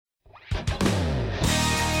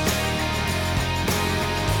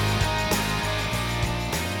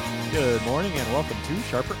Good morning and welcome to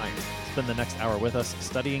Sharper Iron. Spend the next hour with us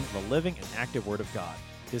studying the living and active Word of God,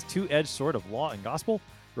 His two-edged sword of law and gospel,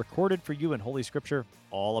 recorded for you in Holy Scripture,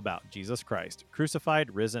 all about Jesus Christ,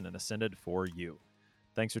 crucified, risen, and ascended for you.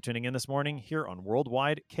 Thanks for tuning in this morning here on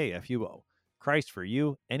Worldwide KFUO. Christ for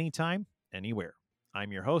you, anytime, anywhere.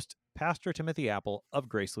 I'm your host, Pastor Timothy Apple of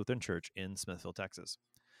Grace Lutheran Church in Smithville, Texas.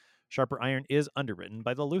 Sharper Iron is underwritten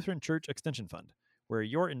by the Lutheran Church Extension Fund, where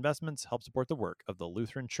your investments help support the work of the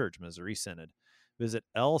Lutheran Church Missouri Synod. Visit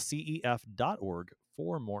lcef.org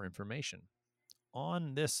for more information.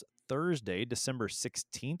 On this Thursday, December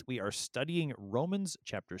 16th, we are studying Romans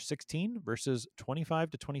chapter 16, verses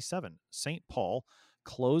 25 to 27. St. Paul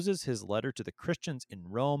closes his letter to the Christians in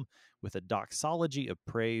Rome with a doxology of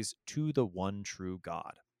praise to the one true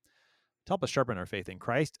God. To help us sharpen our faith in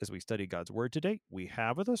Christ as we study God's Word today, we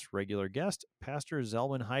have with us regular guest, Pastor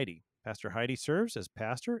Zelwyn Heide. Pastor Heide serves as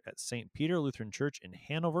pastor at St. Peter Lutheran Church in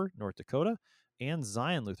Hanover, North Dakota, and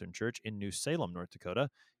Zion Lutheran Church in New Salem, North Dakota.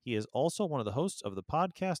 He is also one of the hosts of the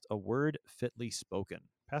podcast, A Word Fitly Spoken.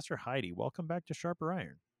 Pastor Heide, welcome back to Sharper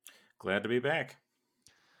Iron. Glad to be back.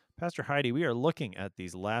 Pastor Heide, we are looking at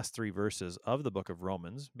these last three verses of the book of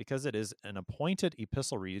Romans because it is an appointed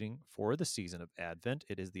epistle reading for the season of Advent.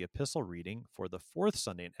 It is the epistle reading for the fourth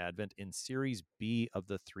Sunday in Advent in Series B of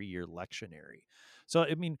the three-year lectionary. So,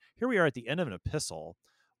 here we are at the end of an epistle.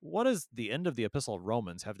 What does the end of the epistle of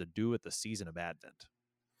Romans have to do with the season of Advent?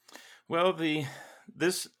 Well,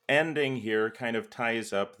 this ending here kind of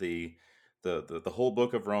ties up the whole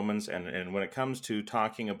book of Romans, and when it comes to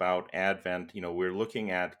talking about Advent, we're looking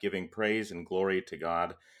at giving praise and glory to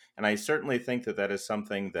God, and I certainly think that is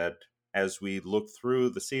something that as we look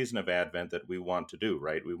through the season of Advent that we want to do,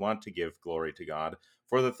 right? We want to give glory to God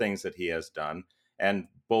for the things that He has done, and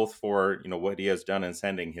both for what He has done in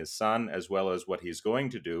sending His Son, as well as what He's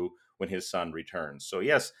going to do when His Son returns. So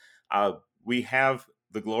yes, we have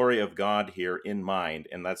the glory of God here in mind,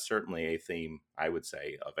 and that's certainly a theme, I would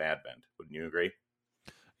say, of Advent. Wouldn't you agree?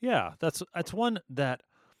 Yeah, that's one that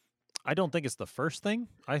I don't think it's the first thing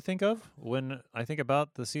I think of when I think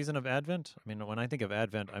about the season of Advent. When I think of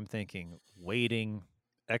Advent, I'm thinking waiting,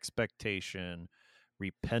 expectation,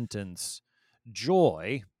 repentance,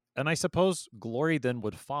 joy, and I suppose glory then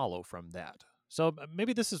would follow from that. So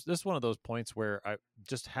maybe this is one of those points where I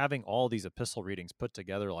just having all these epistle readings put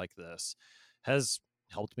together like this has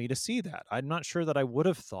helped me to see that. I'm not sure that I would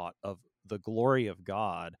have thought of the glory of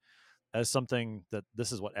God as something that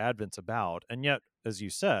this is what Advent's about. And yet, as you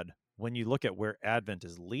said, when you look at where Advent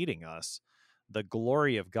is leading us, the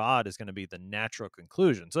glory of God is going to be the natural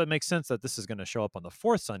conclusion. So it makes sense that this is going to show up on the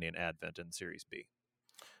fourth Sunday in Advent in Series B.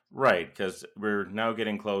 Right, because we're now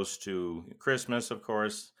getting close to Christmas, of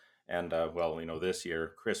course, and this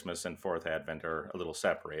year Christmas and Fourth Advent are a little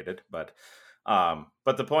separated, but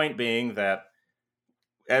the point being that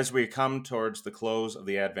as we come towards the close of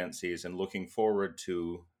the Advent season, looking forward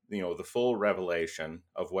to the full revelation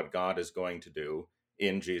of what God is going to do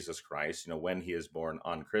in Jesus Christ, when He is born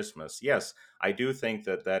on Christmas. Yes, I do think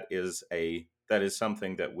that is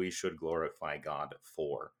something that we should glorify God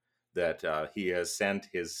for. That He has sent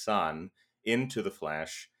His Son into the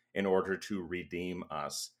flesh in order to redeem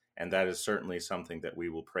us, and that is certainly something that we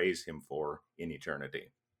will praise Him for in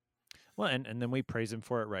eternity. Well, and then we praise Him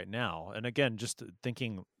for it right now. And again, just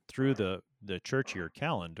thinking through the church year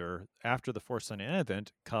calendar, after the fourth Sunday in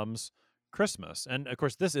Advent comes Christmas. And of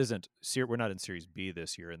course, we're not in Series B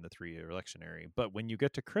this year in the three-year lectionary, but when you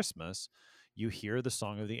get to Christmas, you hear the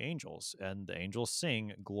song of the angels, and the angels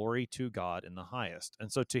sing glory to God in the highest.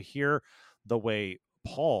 And so to hear the way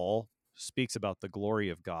Paul speaks about the glory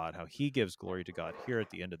of God, how he gives glory to God here at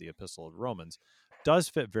the end of the Epistle of Romans, does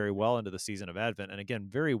fit very well into the season of Advent. And again,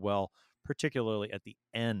 very well, particularly at the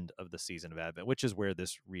end of the season of Advent, which is where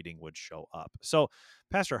this reading would show up. So,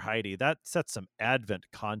 Pastor Heide, that sets some Advent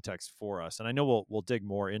context for us. And I know we'll dig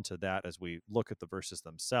more into that as we look at the verses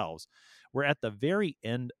themselves. We're at the very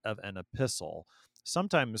end of an epistle.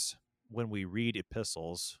 Sometimes when we read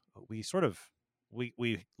epistles, we sort of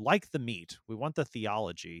we like the meat, we want the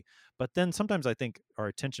theology, but then sometimes I think our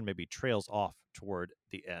attention maybe trails off toward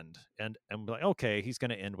the end, and we're like, okay, he's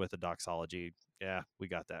going to end with a doxology. Yeah, we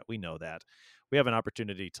got that. We know that. We have an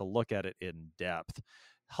opportunity to look at it in depth.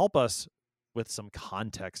 Help us with some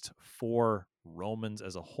context for Romans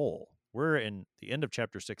as a whole. We're in the end of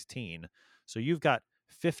chapter 16, so you've got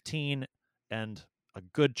 15 and a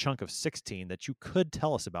good chunk of 16 that you could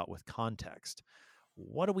tell us about with context.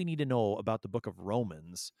 What do we need to know about the book of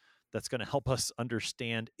Romans that's going to help us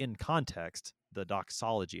understand in context the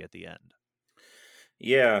doxology at the end?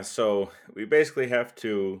 Yeah, so we basically have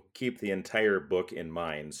to keep the entire book in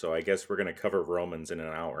mind. So I guess we're going to cover Romans in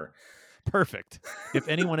an hour. Perfect. If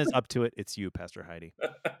anyone is up to it, it's you, Pastor Heidi.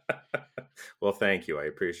 Well, thank you. I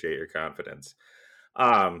appreciate your confidence.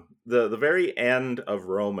 The very end of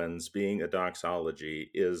Romans being a doxology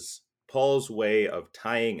is Paul's way of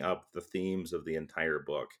tying up the themes of the entire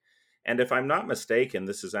book. And if I'm not mistaken,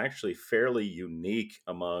 this is actually fairly unique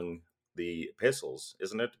among the epistles,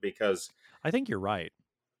 isn't it? Because I think you're right.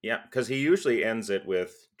 yeah, because he usually ends it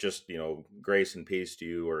with just, grace and peace to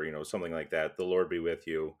you, or, something like that. The Lord be with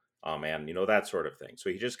you. Amen. That sort of thing. So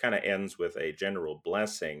he just kind of ends with a general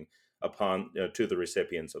blessing upon, to the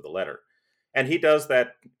recipients of the letter. And he does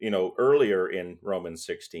that, earlier in Romans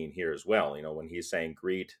 16 here as well, when he's saying,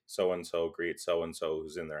 greet so and so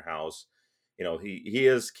who's in their house. He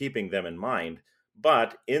is keeping them in mind.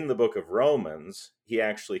 But in the book of Romans, he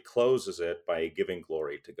actually closes it by giving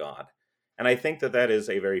glory to God. And I think that that is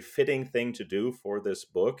a very fitting thing to do for this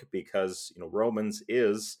book because, Romans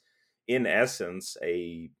is in essence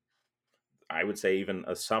I would say even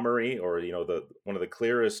a summary, or, the one of the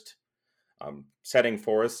clearest setting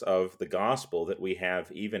forth of the gospel that we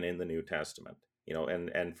have even in the New Testament.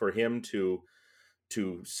 And for him to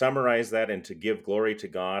summarize that and to give glory to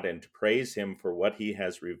God and to praise him for what he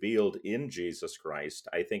has revealed in Jesus Christ,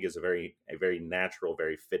 I think is a very natural,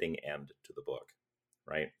 very fitting end to the book,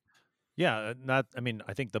 right? Yeah, not. I mean,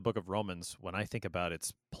 I think the Book of Romans, when I think about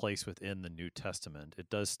its place within the New Testament, it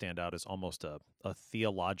does stand out as almost a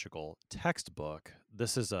theological textbook.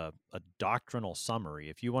 This is a doctrinal summary.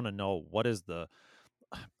 If you want to know what is the,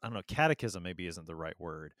 I don't know, catechism maybe isn't the right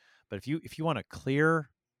word, but if you want a clear,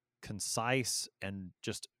 concise, and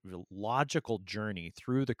just logical journey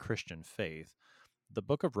through the Christian faith, the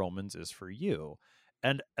Book of Romans is for you.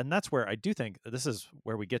 And that's where I do think this is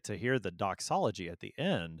where we get to hear the doxology at the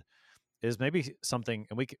end is maybe something,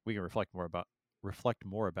 and we can reflect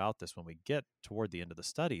more about this when we get toward the end of the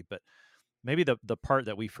study. But maybe the part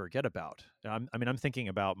that we forget about. I'm thinking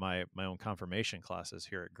about my own confirmation classes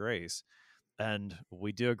here at Grace, and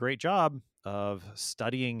we do a great job of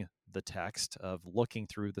studying the text, of looking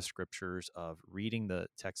through the scriptures, of reading the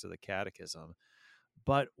text of the catechism,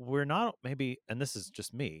 but we're not maybe, and this is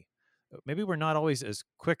just me, maybe we're not always as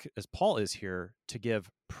quick as Paul is here to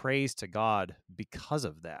give praise to God because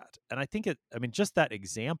of that. And I think just that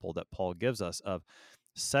example that Paul gives us of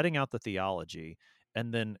setting out the theology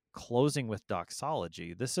and then closing with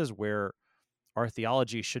doxology, this is where our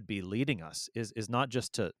theology should be leading us, is not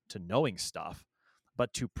just to knowing stuff,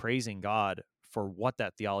 but to praising God for what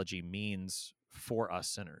that theology means for us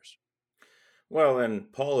sinners. Well, and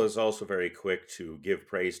Paul is also very quick to give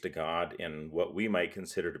praise to God in what we might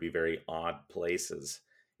consider to be very odd places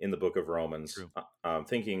in the book of Romans. True.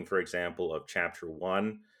 Thinking, for example, of chapter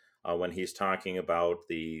 1, when he's talking about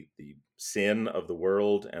the sin of the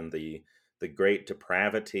world and the great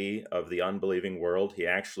depravity of the unbelieving world, he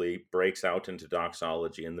actually breaks out into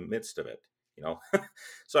doxology in the midst of it. You know,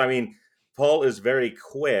 so I mean, Paul is very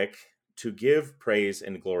quick to give praise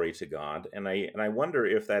and glory to God. And I wonder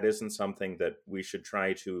if that isn't something that we should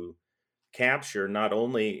try to capture not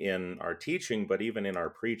only in our teaching but even in our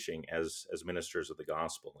preaching as ministers of the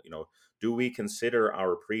gospel. Do we consider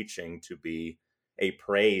our preaching to be a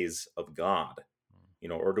praise of God?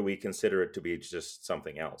 Or do we consider it to be just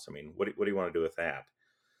something else? I mean, what do you want to do with that?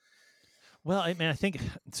 Well, I mean, I think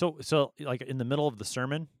so. So, like in the middle of the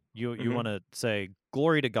sermon, you Hmm. want to say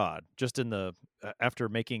 "Glory to God," just in the after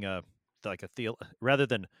making a rather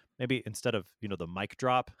than maybe instead of the mic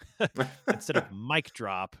drop, instead of mic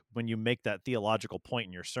drop when you make that theological point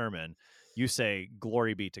in your sermon, you say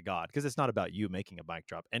 "Glory be to God" because it's not about you making a mic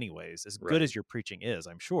drop, anyways. As good Right. as your preaching is,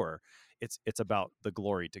 I'm sure it's about the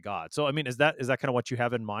glory to God. So, I mean, is that kind of what you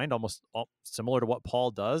have in mind? Almost similar to what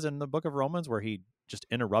Paul does in the Book of Romans, where he just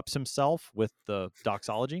interrupts himself with the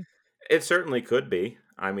doxology? It certainly could be.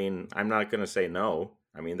 I mean, I'm not going to say no.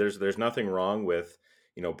 I mean, there's nothing wrong with,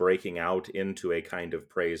 breaking out into a kind of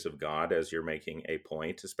praise of God as you're making a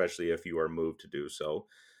point, especially if you are moved to do so.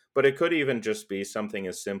 But it could even just be something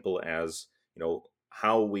as simple as,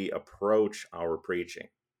 how we approach our preaching.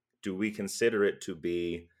 Do we consider it to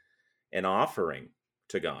be an offering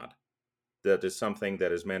to God? That is something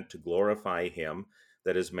that is meant to glorify him,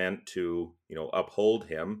 that is meant to uphold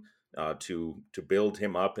him, to build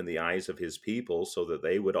him up in the eyes of his people so that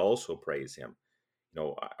they would also praise him.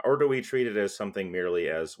 Or do we treat it as something merely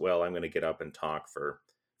as, well, I'm going to get up and talk for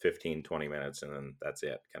 15-20 minutes and then that's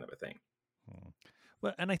it, kind of a thing. Hmm.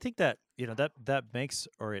 Well, and I think that that makes,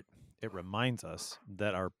 or it reminds us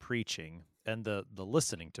that our preaching and the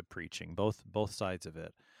listening to preaching, both sides of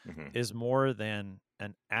it, Hmm. is more than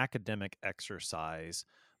an academic exercise,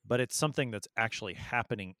 but it's something that's actually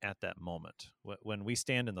happening at that moment. When we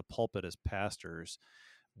stand in the pulpit as pastors,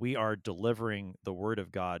 we are delivering the word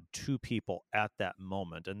of God to people at that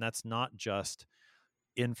moment. And that's not just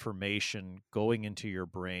information going into your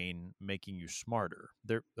brain, making you smarter.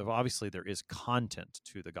 There obviously there is content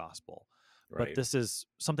to the gospel, but Right. this is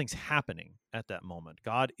something's happening at that moment.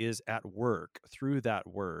 God is at work through that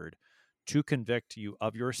word to convict you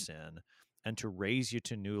of your sin and to raise you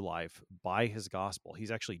to new life by his gospel.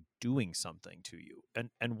 He's actually doing something to you.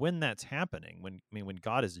 And when that's happening, when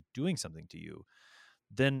God is doing something to you,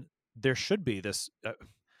 then there should be this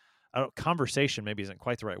I don't conversation maybe isn't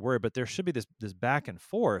quite the right word, but there should be this back and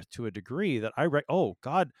forth to a degree that oh,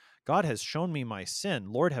 God has shown me my sin.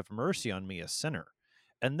 Lord, have mercy on me, a sinner.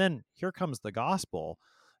 And then here comes the gospel.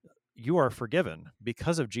 You are forgiven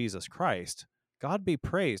because of Jesus Christ. God be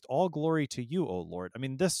praised. All glory to you, O Lord. I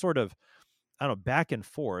mean, this sort of, I don't know, back and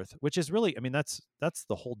forth, which is really, I mean, that's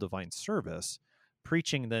the whole divine service.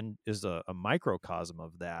 Preaching then is a microcosm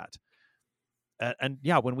of that. And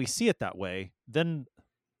yeah, when we see it that way, then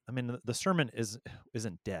I mean, the sermon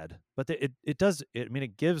isn't dead, but it does. I mean,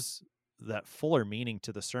 it gives that fuller meaning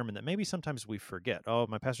to the sermon that maybe sometimes we forget. Oh,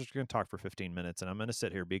 my pastor's going to talk for 15 minutes, and I'm going to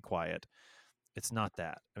sit here, be quiet. It's not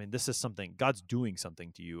that. I mean, this is something God's doing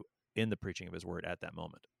something to you in the preaching of His word at that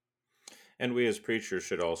moment. And we as preachers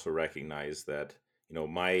should also recognize that,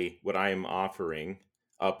 my what I am offering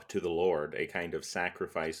up to the Lord, a kind of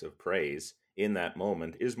sacrifice of praise in that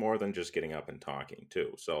moment, is more than just getting up and talking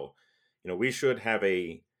too. So, we should have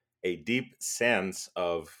a deep sense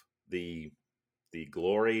of the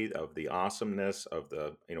glory, of the awesomeness of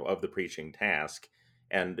the preaching task,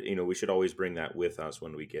 and we should always bring that with us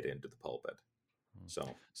when we get into the pulpit. Mm.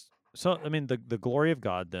 So, So, I mean, the glory of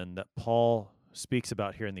God then that Paul speaks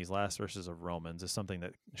about here in these last verses of Romans is something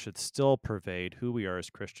that should still pervade who we are as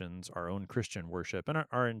Christians, our own Christian worship, and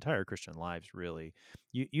our entire Christian lives, really.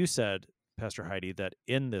 You said, Pastor Heidi, that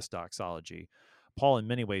in this doxology, Paul in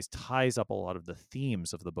many ways ties up a lot of the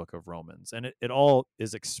themes of the book of Romans, and it all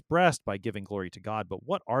is expressed by giving glory to God. But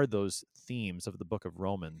what are those themes of the book of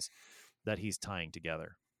Romans that he's tying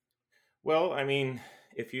together? well, I mean,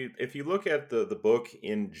 if you look at the book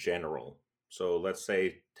in general, so let's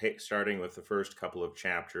say starting with the first couple of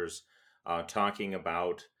chapters, talking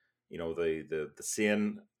about the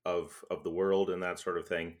sin of the world and that sort of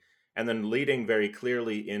thing, and then leading very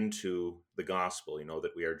clearly into the gospel.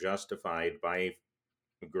 That we are justified by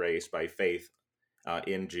grace, by faith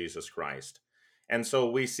in Jesus Christ. And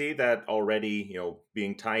so we see that already,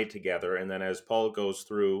 being tied together. And then as Paul goes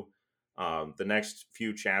through the next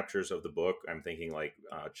few chapters of the book, I'm thinking like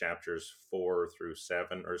chapters 4 through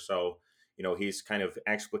 7 or so, he's kind of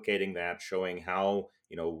explicating that, showing how,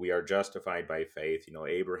 we are justified by faith.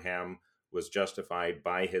 Abraham was justified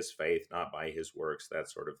by his faith, not by his works, that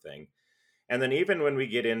sort of thing. And then even when we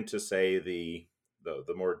get into, say, the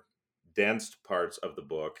more dense parts of the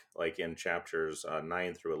book, like in chapters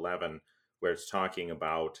 9 through 11, where it's talking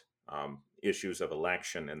about issues of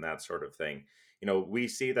election and that sort of thing, we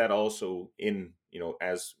see that also in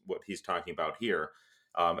as what he's talking about here.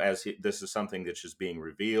 This is something that's just being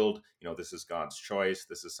revealed. This is God's choice.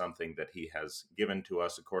 This is something that He has given to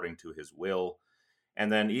us according to His will.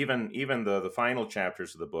 And then even the final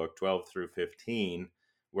chapters of the book, 12 through 15,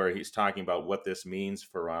 where he's talking about what this means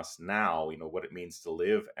for us now, what it means to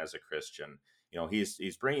live as a Christian.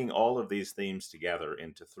 He's bringing all of these themes together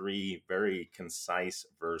into three very concise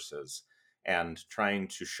verses and trying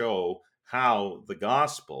to show how the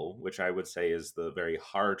gospel, which I would say is the very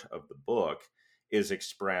heart of the book, is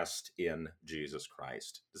expressed in Jesus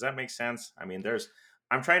Christ. Does that make sense? I mean,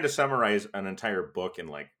 I'm trying to summarize an entire book in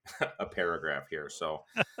like a paragraph here. So,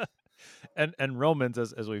 And Romans,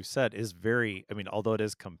 as we've said, is very, I mean, although it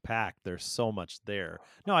is compact, there's so much there.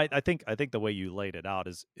 No, I think the way you laid it out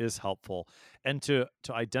is helpful. And to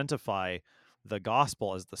identify the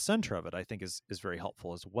gospel as the center of it, I think is very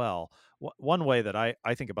helpful as well. One way that I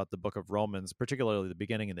think about the book of Romans, particularly the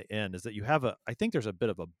beginning and the end, is that you have I think there's a bit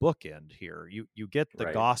of a bookend here. You get the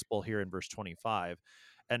right. gospel here in verse 25.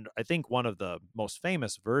 And I think one of the most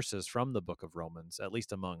famous verses from the book of Romans, at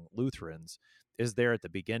least among Lutherans, is there at the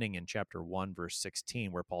beginning in chapter 1, verse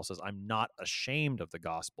 16, where Paul says, I'm not ashamed of the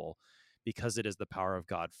gospel because it is the power of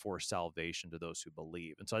God for salvation to those who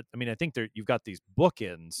believe. And so, I mean, I think you've got these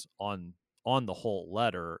bookends on the whole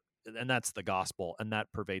letter, and that's the gospel, and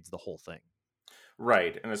that pervades the whole thing.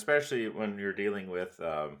 Right. And especially when you're dealing with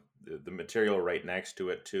the material right next to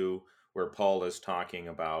it, too, where Paul is talking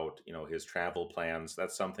about, his travel plans.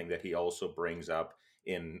 That's something that he also brings up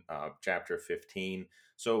in chapter 15.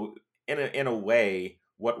 So in a way,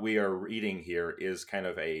 what we are reading here is kind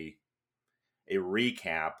of a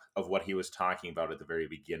recap of what he was talking about at the very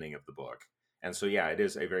beginning of the book. And so, yeah, it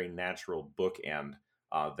is a very natural bookend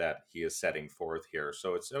that he is setting forth here.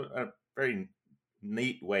 So it's a very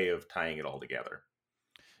neat way of tying it all together.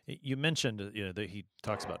 You mentioned, that he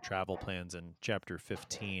talks about travel plans in chapter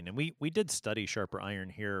 15, and we did study Sharper Iron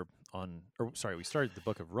here we started the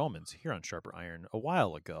book of Romans here on Sharper Iron a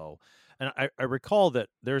while ago, and I recall that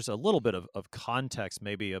there's a little bit of context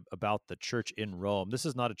maybe about the church in Rome. This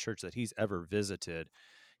is not a church that he's ever visited.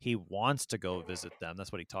 He wants to go visit them.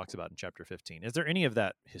 That's what he talks about in chapter 15. Is there any of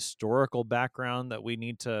that historical background that we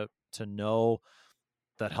need to know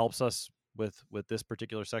that helps us with this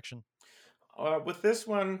particular section? With this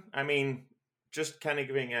one, I mean, just kind of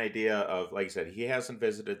giving an idea of, like I said, he hasn't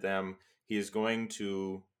visited them. He is going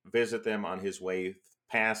to visit them on his way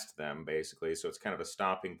past them, basically. So it's kind of a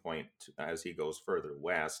stopping point as he goes further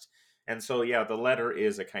west. And so, yeah, the letter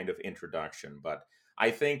is a kind of introduction. But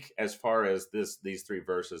I think as far as these three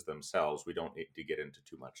verses themselves, we don't need to get into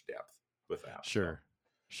too much depth with that. So. Sure.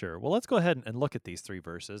 Sure. Well, let's go ahead and look at these three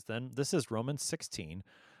verses then. This is Romans 16,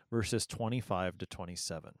 verses 25 to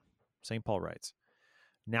 27. St. Paul writes,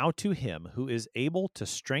 "Now to him who is able to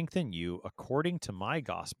strengthen you according to my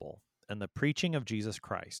gospel and the preaching of Jesus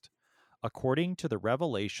Christ, according to the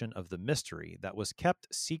revelation of the mystery that was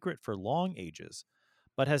kept secret for long ages,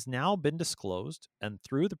 but has now been disclosed, and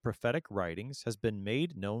through the prophetic writings has been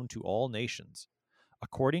made known to all nations,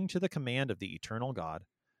 according to the command of the eternal God,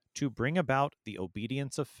 to bring about the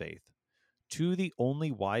obedience of faith. To the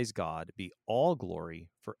only wise God be all glory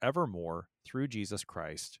forevermore through Jesus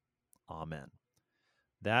Christ. Amen."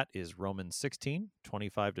 That is Romans 16,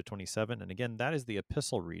 25 to 27. And again, that is the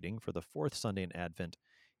epistle reading for the fourth Sunday in Advent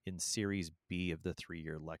in Series B of the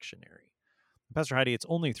 3-year lectionary. Pastor Heidi, it's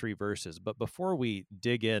only 3 verses, but before we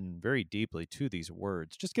dig in very deeply to these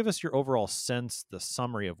words, just give us your overall sense, the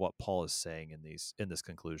summary of what Paul is saying in this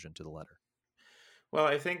conclusion to the letter. Well,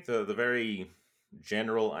 I think the very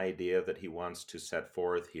general idea that he wants to set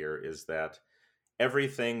forth here is that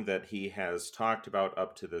everything that he has talked about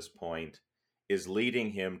up to this point is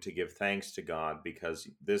leading him to give thanks to God because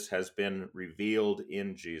this has been revealed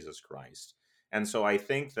in Jesus Christ. And so I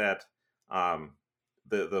think that um,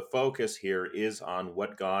 the focus here is on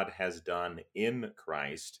what God has done in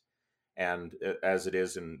Christ, and as it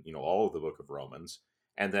is in all of the book of Romans,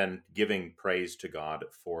 and then giving praise to God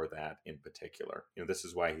for that in particular. This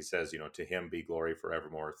is why he says, to him be glory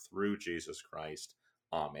forevermore through Jesus Christ.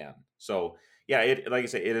 Amen. So yeah, like I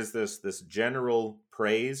say, it is this general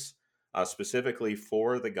praise, specifically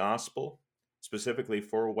for the gospel, specifically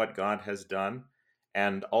for what God has done,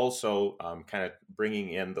 and also kind of bringing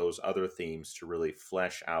in those other themes to really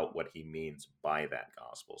flesh out what he means by that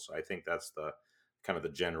gospel. So I think that's the kind of the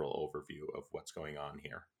general overview of what's going on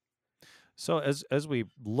here. So as we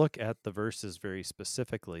look at the verses very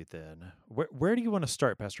specifically, then where do you want to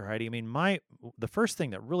start, Pastor Heidi? I mean, the first thing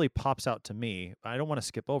that really pops out to me, I don't want to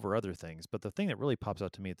skip over other things, but the thing that really pops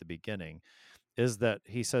out to me at the beginning is that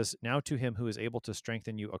he says, "Now to him who is able to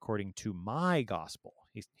strengthen you according to my gospel."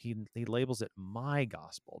 He labels it my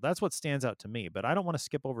gospel. That's what stands out to me. But I don't want to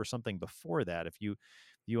skip over something before that. If you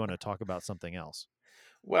want to talk about something else.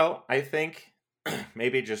 Well, I think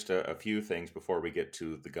maybe just a few things before we get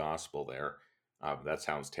to the gospel there. That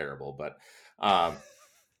sounds terrible, um,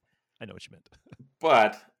 I know what you meant.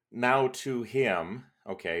 but now to him,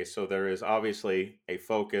 okay, so there is obviously a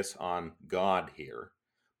focus on God here.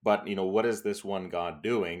 But, what is this one God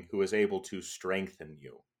doing who is able to strengthen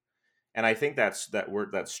you? And I think that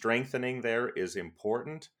word, that strengthening there, is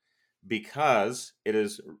important because it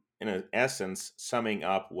is, in essence, summing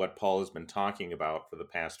up what Paul has been talking about for the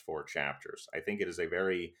past 4 chapters. I think it is a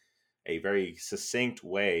very succinct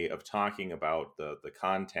way of talking about the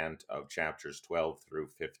content of chapters 12 through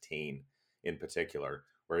 15 in particular,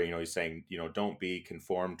 where he's saying, don't be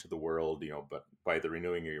conformed to the world, but by the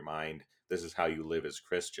renewing of your mind, this is how you live as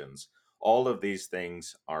Christians. All of these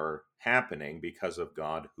things are happening because of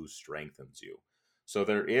God who strengthens you. So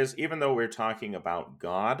there is, even though we're talking about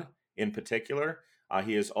God in particular,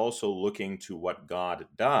 he is also looking to what God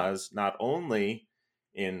does, not only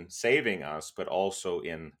in saving us, but also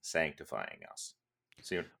in sanctifying us.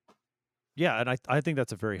 See, Yeah, and I think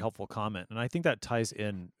that's a very helpful comment, and I think that ties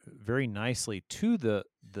in very nicely to the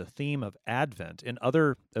theme of Advent. In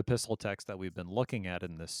other epistle texts that we've been looking at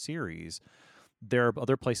in this series, there are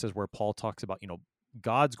other places where Paul talks about,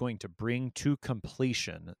 God's going to bring to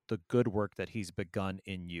completion the good work that he's begun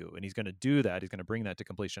in you, and he's going to do that. He's going to bring that to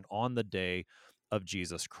completion on the day of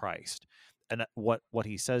Jesus Christ. and what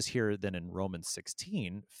he says here then in Romans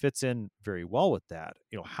 16 fits in very well with that.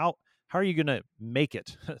 How are you going to make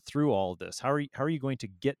it through all of this? How are you going to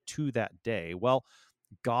get to that day? Well,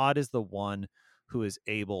 God is the one who is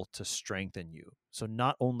able to strengthen you. So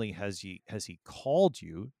not only has he called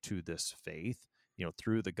you to this faith,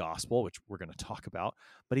 through the gospel, which we're going to talk about,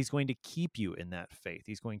 but he's going to keep you in that faith.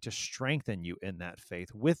 He's going to strengthen you in that faith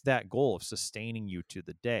with that goal of sustaining you to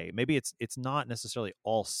the day. Maybe it's not necessarily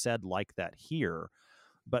all said like that here,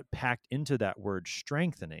 but packed into that word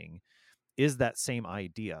strengthening is that same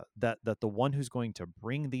idea that the one who's going to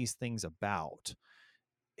bring these things about,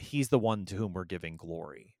 he's the one to whom we're giving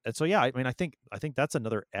glory. And so, yeah, I mean, I think that's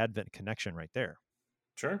another Advent connection right there.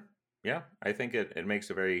 Sure. Yeah, I think it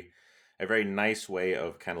makes a very nice way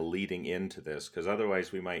of kind of leading into this, because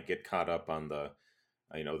otherwise we might get caught up on the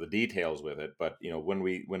the details with it. But when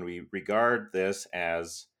we regard this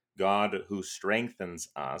as God who strengthens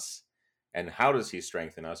us, and how does he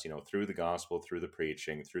strengthen us? Through the gospel, through the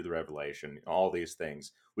preaching, through the revelation, all these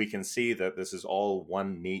things, we can see that this is all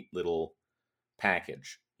one neat little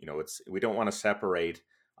package. We don't want to separate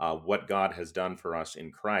what God has done for us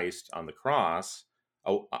in Christ on the cross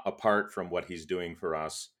apart from what he's doing for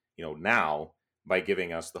us, now, by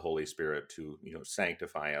giving us the Holy Spirit to,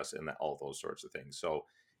 sanctify us and all those sorts of things. So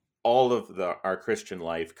all of our Christian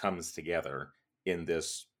life comes together in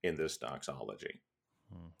this doxology.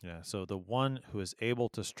 Yeah. So the one who is able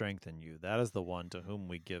to strengthen you, that is the one to whom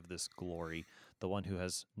we give this glory. The one who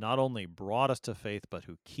has not only brought us to faith, but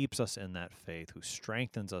who keeps us in that faith, who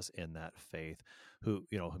strengthens us in that faith, who,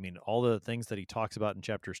 I mean, all the things that he talks about in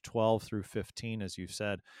chapters 12 through 15, as you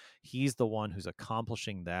said, he's the one who's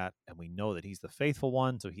accomplishing that. And we know that he's the faithful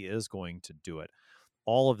one. So he is going to do it.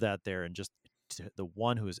 All of that there, and just the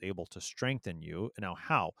one who is able to strengthen you. Now,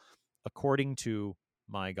 how? According to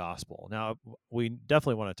my gospel. Now, we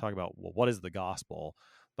definitely want to talk about, well, what is the gospel,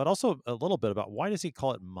 but also a little bit about why does he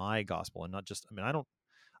call it my gospel and not just, I mean, I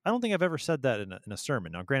don't think I've ever said that in a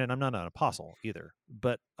sermon. Now, granted, I'm not an apostle either,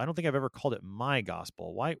 but I don't think I've ever called it my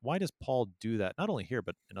gospel. Why does Paul do that? Not only here,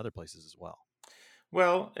 but in other places as well.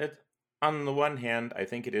 Well, on the one hand, I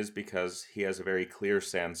think it is because he has a very clear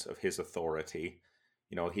sense of his authority.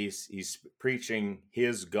 He's preaching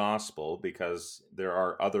his gospel because there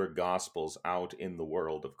are other gospels out in the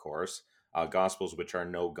world, of course, gospels which are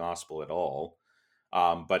no gospel at all.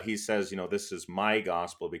 But he says, this is my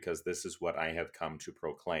gospel because this is what I have come to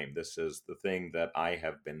proclaim. This is the thing that I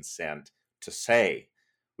have been sent to say,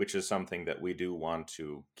 which is something that we do want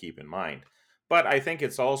to keep in mind. But I think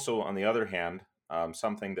it's also, on the other hand,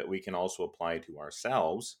 something that we can also apply to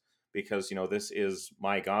ourselves, because this is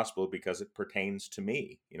my gospel because it pertains to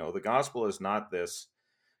me. The gospel is not this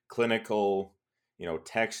clinical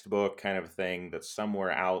textbook kind of thing that's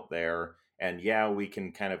somewhere out there, and yeah, we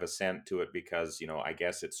can kind of assent to it because I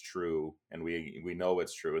guess it's true, and we know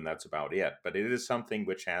it's true, and that's about it. But it is something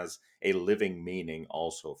which has a living meaning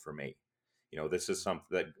also for me. This is something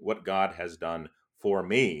that what God has done for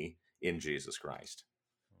me in Jesus Christ.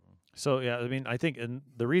 So yeah, I mean, I think, and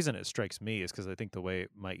the reason it strikes me is because I think the way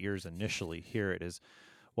my ears initially hear it is,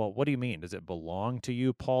 well, what do you mean? Does it belong to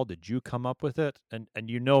you, Paul? Did you come up with it? And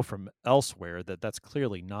from elsewhere that that's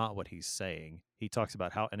clearly not what he's saying. He talks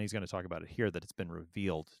about how, and he's going to talk about it here, that it's been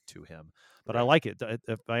revealed to him. But I Right. like it.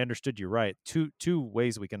 If I understood you right, two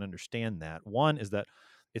ways we can understand that. One is that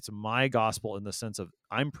it's my gospel in the sense of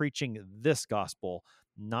I'm preaching this gospel,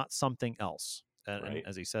 not something else. And Right.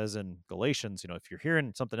 as he says in Galatians, if you're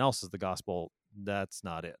hearing something else as the gospel, that's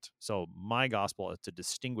not it. So my gospel is to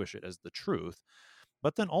distinguish it as the truth,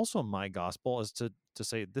 but then also my gospel is to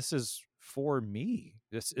say this is for me.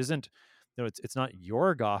 This isn't, it's not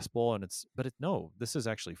your gospel, and no, this is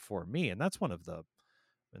actually for me. And that's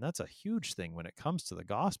and that's a huge thing when it comes to the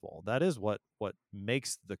gospel. That is what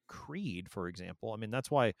makes the creed, for example. I mean, that's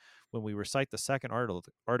why when we recite the second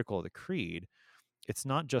article of the creed, it's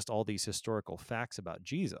not just all these historical facts about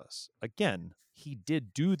Jesus. Again, he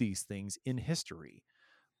did do these things in history,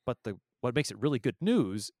 but what makes it really good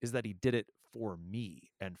news is that he did it for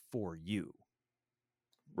me and for you.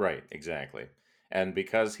 Right, exactly. And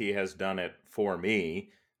because he has done it for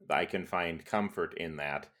me, I can find comfort in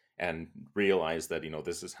that and realize that,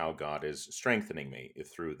 this is how God is strengthening me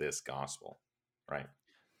through this gospel. Right.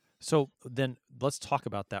 So then let's talk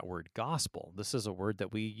about that word gospel. This is a word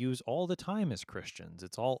that we use all the time as Christians.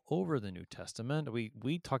 It's all over the New Testament.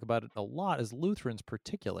 We talk about it a lot as Lutherans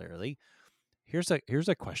particularly. Here's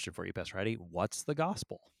a question for you, Pastor Heidi. What's the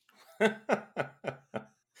gospel?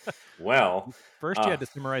 Well, First you uh, had to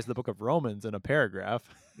summarize the book of Romans in a paragraph.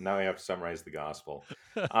 now I have to summarize the gospel.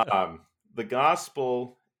 The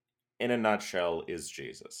gospel, in a nutshell, is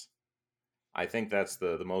Jesus. I think that's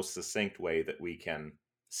the most succinct way that we can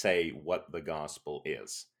say what the gospel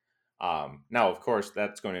is. Now, of course,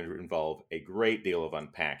 that's going to involve a great deal of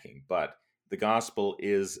unpacking, but the gospel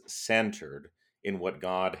is centered in what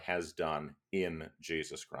God has done in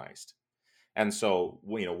Jesus Christ. And so,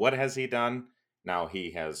 what has he done? Now,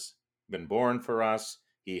 he has been born for us,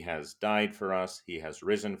 he has died for us, he has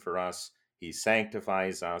risen for us, he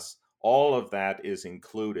sanctifies us. All of that is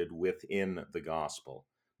included within the gospel,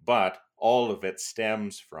 but all of it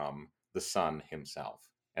stems from the Son himself.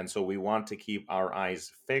 And so we want to keep our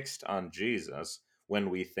eyes fixed on Jesus when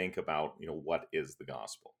we think about, what is the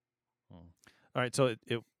gospel. Hmm. All right, so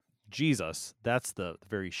Jesus, that's the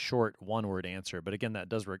very short one-word answer, but again, that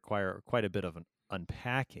does require quite a bit of an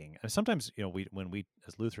unpacking. And sometimes, when we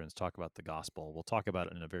as Lutherans talk about the gospel, we'll talk about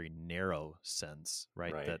it in a very narrow sense,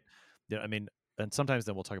 right? Right. That, I mean, and sometimes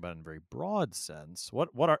then we'll talk about it in a very broad sense. What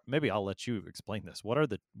are, maybe I'll let you explain this. What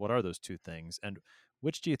are those two things, and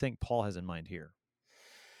which do you think Paul has in mind here?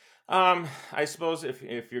 I suppose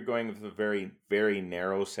if you're going with a very, very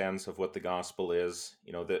narrow sense of what the gospel is,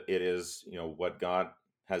 that it is, what God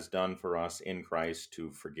has done for us in Christ to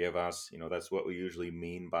forgive us. That's what we usually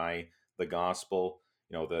mean by the gospel,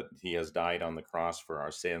 that he has died on the cross for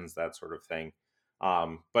our sins, that sort of thing.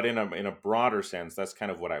 But in a broader sense, that's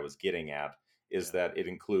kind of what I was getting at, is Yeah. that it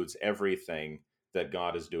includes everything that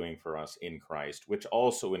God is doing for us in Christ, which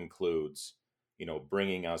also includes,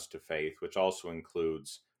 bringing us to faith, which also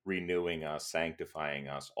includes renewing us, sanctifying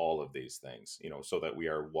us, all of these things, so that we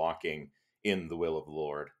are walking in the will of the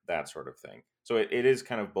Lord, that sort of thing. So it is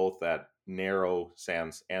kind of both that narrow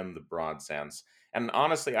sense and the broad sense. And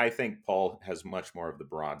honestly, I think Paul has much more of the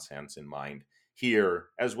broad sense in mind here,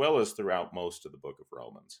 as well as throughout most of the book of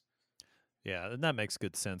Romans. Yeah, and that makes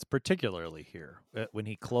good sense, particularly here when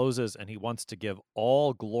he closes and he wants to give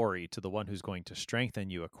all glory to the one who's going to strengthen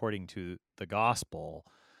you according to the gospel.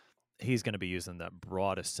 He's going to be using that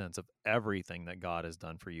broadest sense of everything that God has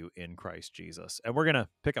done for you in Christ Jesus. And we're going to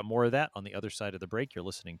pick up more of that on the other side of the break. You're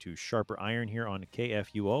listening to Sharper Iron here on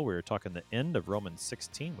KFUO. We're talking the end of Romans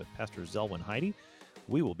 16 with Pastor Zelwyn Heide.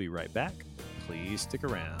 We will be right back. Please stick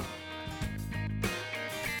around.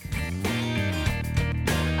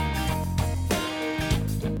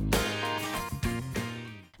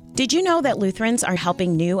 Did you know that Lutherans are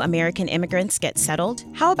helping new American immigrants get settled?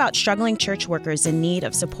 How about struggling church workers in need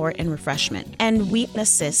of support and refreshment? And we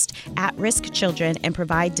assist at-risk children and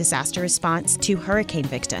provide disaster response to hurricane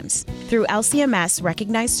victims. Through LCMS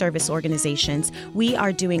recognized service organizations, we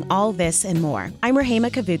are doing all this and more. I'm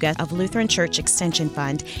Rahema Kavuga of Lutheran Church Extension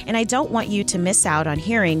Fund, and I don't want you to miss out on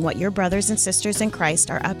hearing what your brothers and sisters in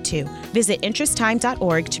Christ are up to. Visit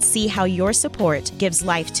interesttime.org to see how your support gives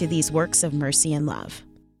life to these works of mercy and love.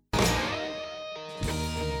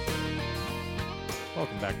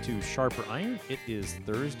 Welcome back to Sharper Iron. It is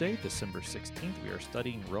Thursday, December 16th. We are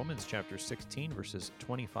studying Romans chapter 16, verses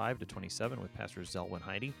 25 to 27 with Pastor Zelwyn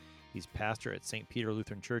Heide. He's pastor at St. Peter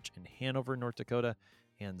Lutheran Church in Hanover, North Dakota,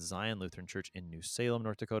 and Zion Lutheran Church in New Salem,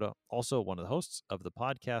 North Dakota. Also one of the hosts of the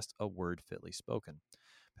podcast, A Word Fitly Spoken.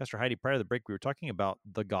 Pastor Heide, prior to the break, we were talking about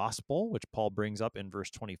the gospel, which Paul brings up in verse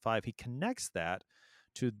 25. He connects that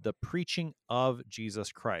to the preaching of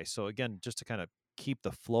Jesus Christ. So again, just to kind of keep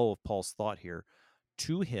the flow of Paul's thought here,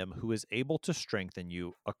 to him who is able to strengthen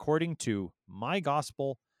you according to my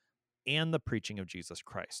gospel and the preaching of Jesus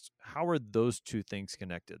Christ. How are those two things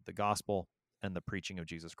connected, the gospel and the preaching of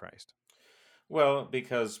Jesus Christ? Well,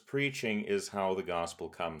 because preaching is how the gospel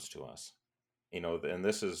comes to us. And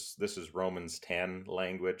this is Romans 10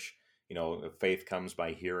 language. Faith comes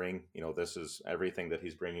by hearing. This is everything that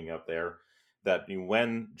he's bringing up there. That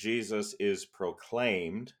when Jesus is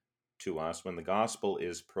proclaimed to us, when the gospel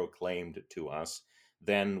is proclaimed to us,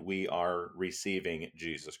 then we are receiving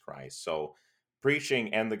Jesus Christ. So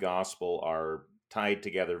preaching and the gospel are tied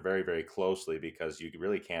together very, very closely, because you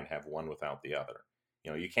really can't have one without the other.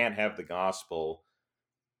 You can't have the gospel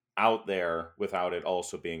out there without it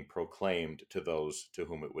also being proclaimed to those to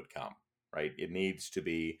whom it would come, right? It needs to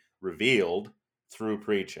be revealed through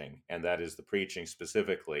preaching, and that is the preaching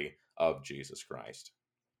specifically of Jesus Christ.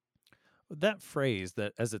 That phrase,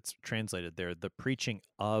 that as it's translated there, the preaching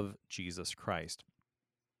of Jesus Christ,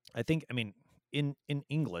 I think, in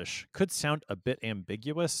English could sound a bit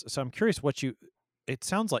ambiguous. So I'm curious it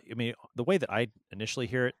sounds like, the way that I initially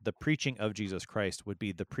hear it, the preaching of Jesus Christ would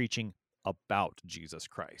be the preaching about Jesus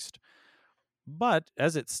Christ. But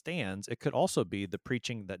as it stands, it could also be the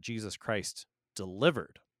preaching that Jesus Christ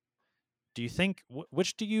delivered. Do you think,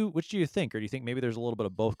 which do you think, or do you think maybe there's a little bit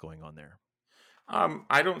of both going on there?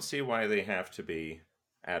 I don't see why they have to be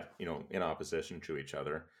in opposition to each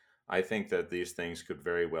other. I think that these things could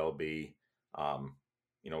very well be um,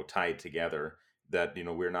 tied together. That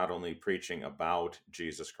we're not only preaching about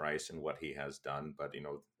Jesus Christ and what He has done, but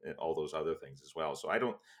all those other things as well. So I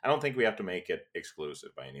don't think we have to make it exclusive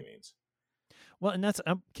by any means. Well, and that's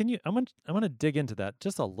can you I want to dig into that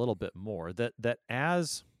just a little bit more. That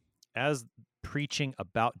as preaching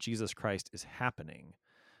about Jesus Christ is happening,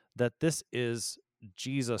 that this is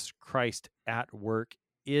Jesus Christ at work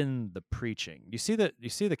in the preaching. You see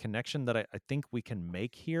the connection that I think we can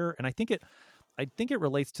make here, and I think it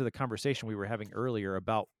relates to the conversation we were having earlier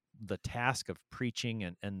about the task of preaching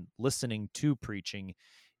and listening to preaching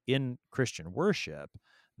in Christian worship,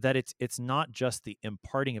 that it's not just the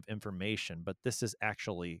imparting of information, but this is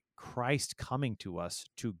actually Christ coming to us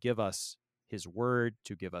to give us his word,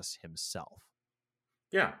 to give us himself.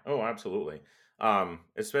 Yeah. Oh, absolutely.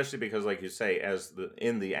 Especially because, like you say, as the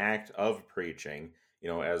in the act of preaching,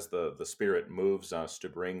 as the Spirit moves us to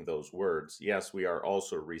bring those words, yes, we are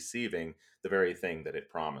also receiving the very thing that it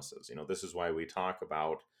promises. This is why we talk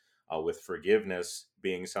about with forgiveness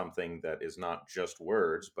being something that is not just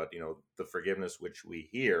words, but the forgiveness which we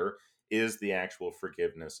hear is the actual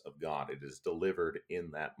forgiveness of God. It is delivered in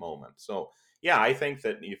that moment. So, yeah, I think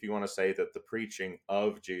that if you want to say that the preaching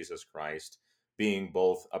of Jesus Christ being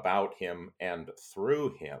both about him and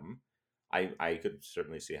through him, I could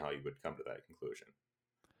certainly see how you would come to that conclusion.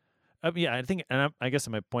 Yeah, I think, and I guess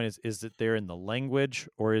my point is it there in the language,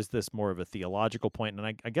 or is this more of a theological point?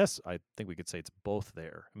 And I guess I think we could say it's both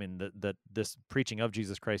there. I mean, that this preaching of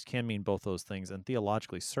Jesus Christ can mean both those things, and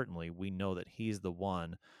theologically, certainly, we know that He's the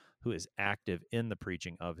one who is active in the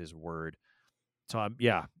preaching of His word. So,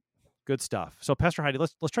 yeah, good stuff. So, Pastor Heidi,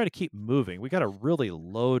 let's try to keep moving. We got a really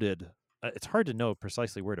loaded. It's hard to know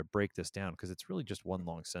precisely where to break this down because it's really just one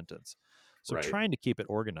long sentence. So, Right. trying to keep it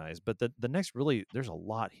organized, but the next really there's a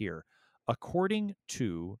lot here. According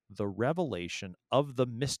to the revelation of the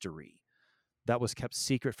mystery that was kept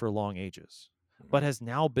secret for long ages, but Mhm. has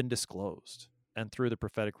now been disclosed, and through the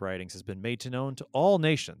prophetic writings has been made to known to all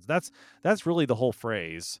nations. That's really the whole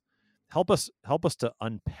phrase. Help us to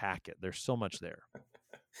unpack it. There's so much there.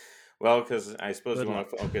 Well, because I suppose Good you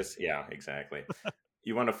luck. want to focus. Yeah, exactly.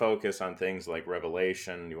 You want to focus on things like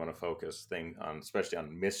revelation. You want to focus especially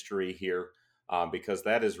on mystery here, because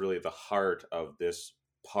that is really the heart of this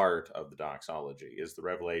part of the doxology is the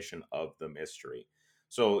revelation of the mystery.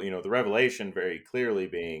 So the revelation very clearly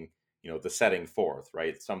being the setting forth,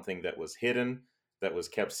 right? Something that was hidden, that was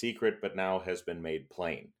kept secret, but now has been made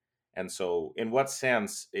plain. And so, in what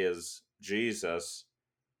sense is Jesus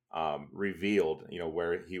revealed,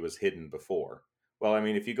 where he was hidden before? Well, I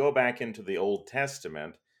mean, if you go back into the Old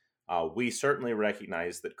Testament, we certainly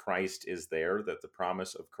recognize that Christ is there, that the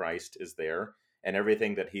promise of Christ is there, and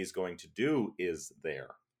everything that he's going to do is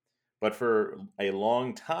there. But for a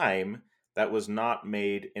long time, that was not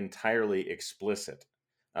made entirely explicit,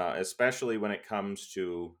 especially when it comes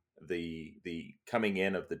to the coming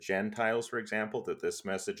in of the Gentiles, for example. That this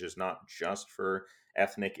message is not just for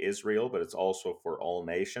ethnic Israel, but it's also for all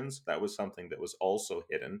nations. That was something that was also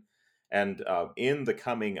hidden. And in the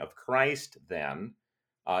coming of Christ, then,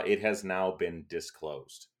 it has now been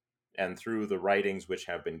disclosed. And through the writings which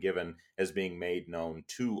have been given as being made known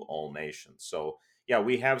to all nations. So, yeah,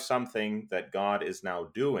 we have something that God is now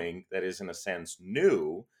doing that is, in a sense,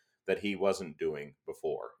 new that he wasn't doing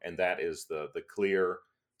before. And that is the clear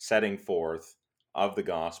setting forth of the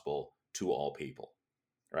gospel to all people,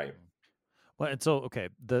 right? Well, and so okay,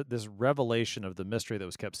 this revelation of the mystery that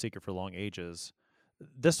was kept secret for long ages,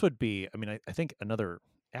 this would be, I mean, I think another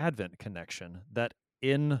Advent connection that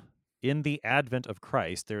in in the advent of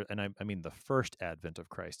Christ, there, and I mean the first advent of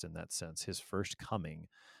Christ in that sense, his first coming,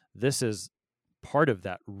 this is part of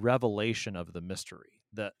that revelation of the mystery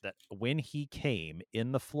that when he came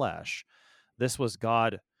in the flesh, this was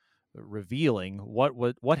God revealing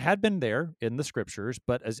what had been there in the scriptures,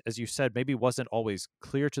 but as you said, maybe wasn't always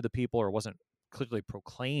clear to the people or wasn't clearly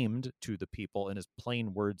proclaimed to the people in as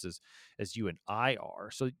plain words as you and I are.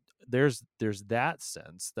 So there's that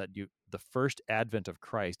sense that the first advent of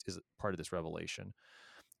Christ is part of this revelation.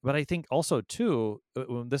 But I think also too,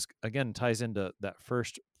 this again ties into that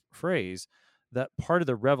first phrase, that part of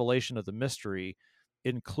the revelation of the mystery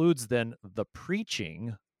includes then the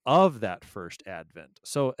preaching of that first advent.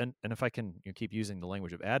 So, and if I can keep using the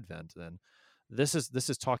language of Advent, then this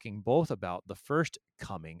is talking both about the first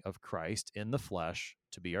coming of Christ in the flesh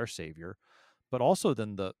to be our Savior, but also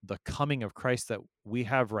then the coming of Christ that we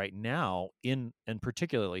have right now in, and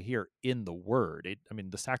particularly here in the Word. I mean,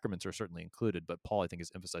 the sacraments are certainly included, but Paul, I think,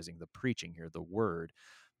 is emphasizing the preaching here, the Word.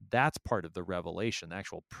 That's part of the revelation, the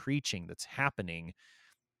actual preaching that's happening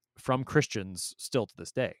from Christians still to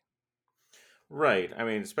this day. Right. I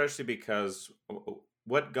mean, especially because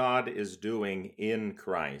what God is doing in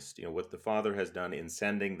Christ, what the Father has done in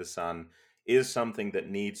sending the Son is something that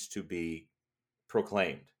needs to be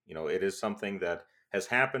proclaimed. It is something that has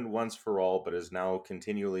happened once for all, but is now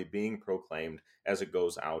continually being proclaimed as it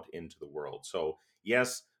goes out into the world. So,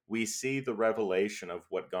 yes, we see the revelation of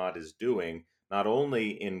what God is doing, not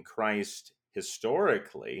only in Christ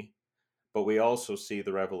historically, but we also see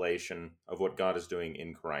the revelation of what God is doing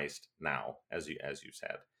in Christ now, as you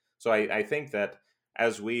said. So I think that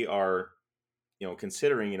as we are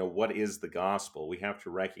considering what is the gospel, we have to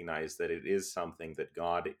recognize that it is something that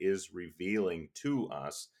God is revealing to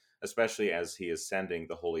us, especially as He is sending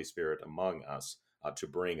the Holy Spirit among us to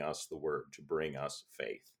bring us the word, to bring us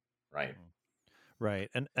faith. Right. Mhm.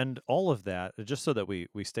 Right. And all of that, just so that we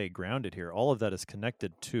stay grounded here, all of that is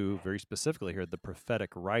connected to, very specifically here, the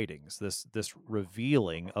prophetic writings, this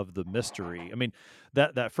revealing of the mystery. I mean,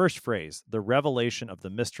 that first phrase, the revelation of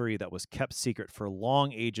the mystery that was kept secret for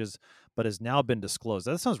long ages but has now been disclosed.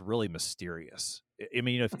 That sounds really mysterious. I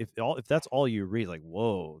mean, if that's all you read, like,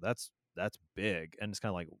 whoa, that's big. And it's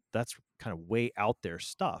kind of like, that's kind of way out there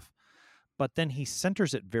stuff. But then he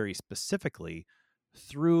centers it very specifically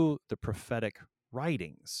through the prophetic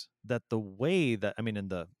writings, that the way that, I mean,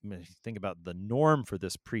 if you think about the norm for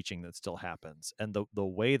this preaching that still happens, and the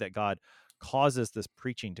way that God causes this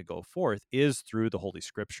preaching to go forth is through the Holy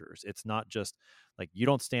Scriptures. It's not just like, you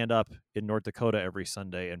don't stand up in North Dakota every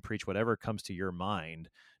Sunday and preach whatever comes to your mind,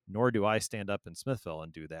 nor do I stand up in Smithville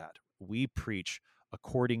and do that. We preach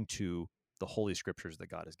according to the Holy Scriptures that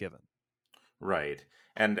God has given. Right.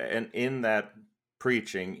 And in that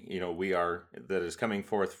preaching, we are that is coming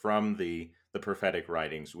forth from the prophetic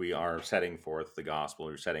writings, we are setting forth the gospel,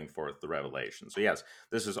 we're setting forth the revelation. So yes,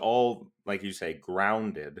 this is all, like you say,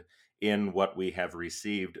 grounded in what we have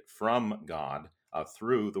received from God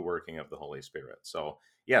through the working of the Holy Spirit. So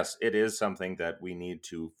yes, it is something that we need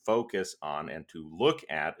to focus on and to look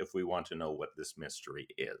at if we want to know what this mystery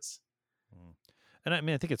is. Mm. And I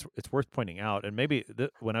mean, I think it's worth pointing out, and maybe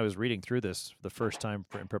when I was reading through this the first time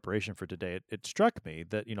in preparation for today, it struck me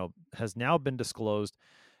that has now been disclosed,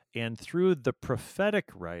 and through the prophetic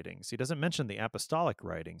writings. He doesn't mention the apostolic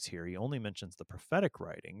writings here. He only mentions the prophetic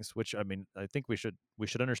writings, which, I mean, I think we should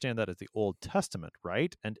understand that as the Old Testament,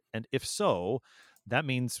 right? And if so, that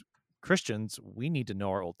means Christians, we need to know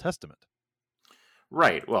our Old Testament.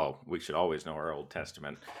 Right. Well, we should always know our Old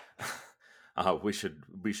Testament. We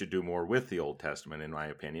should do more with the Old Testament, in my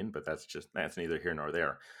opinion. But that's neither here nor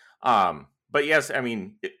there. But yes, I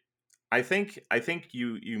mean, I think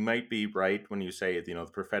you might be right when you say the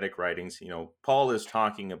prophetic writings. Paul is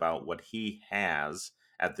talking about what he has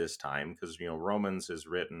at this time, because Romans is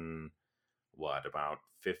written what, about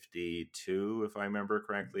 52, if I remember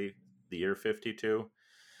correctly, the year 52.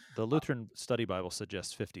 The Lutheran Study Bible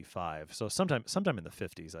suggests 55, so sometime in the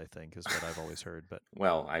 50s, I think, is what I've always heard. But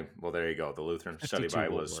Well, there you go. The Lutheran Study 52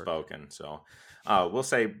 Bible will is work. spoken, so we'll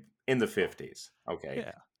say in the 50s. Okay.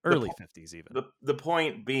 Yeah, The early po- 50s even. the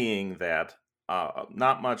point being that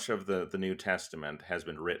not much of the New Testament has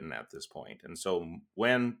been written at this point, and so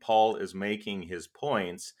when Paul is making his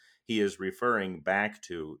points, he is referring back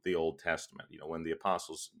to the Old Testament. When the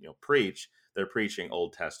apostles preach, they're preaching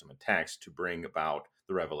Old Testament text to bring about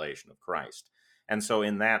the revelation of Christ, and so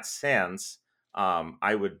in that sense,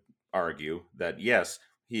 I would argue that yes,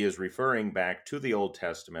 he is referring back to the Old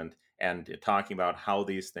Testament and talking about how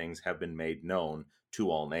these things have been made known to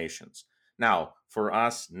all nations. Now, for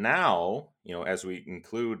us now, as we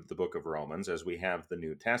include the book of Romans, as we have the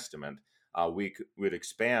New Testament, we would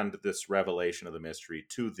expand this revelation of the mystery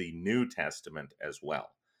to the New Testament as well.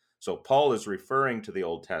 So Paul is referring to the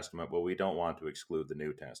Old Testament, but we don't want to exclude the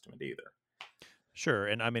New Testament either. Sure,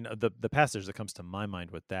 and I mean, the passage that comes to my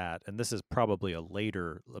mind with that, and this is probably a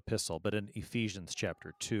later epistle, but in Ephesians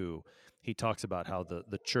chapter 2, he talks about how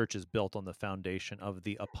the church is built on the foundation of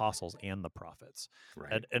the apostles and the prophets.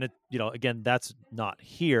 Right. And it, again, that's not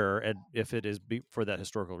here, and if it is for that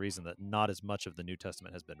historical reason that not as much of the New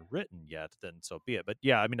Testament has been written yet, then so be it. But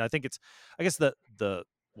yeah, I mean, I think I guess the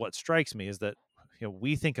what strikes me is that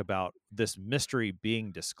we think about this mystery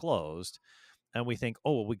being disclosed, and we think,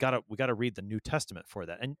 oh, well, we gotta read the New Testament for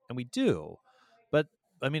that, and we do. But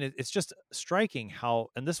I mean, it's just striking how,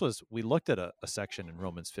 and we looked at a section in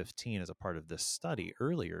Romans 15 as a part of this study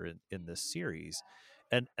earlier in this series,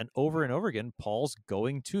 and over again, Paul's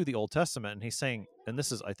going to the Old Testament, and he's saying, and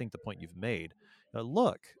this is, I think, the point you've made.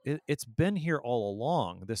 Look, it's been here all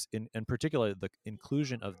along. This, in particular, the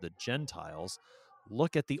inclusion of the Gentiles.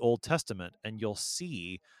 Look at the Old Testament, and you'll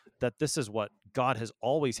see that this is what God has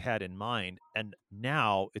always had in mind, and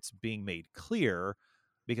now it's being made clear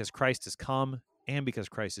because Christ has come and because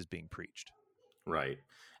Christ is being preached. Right.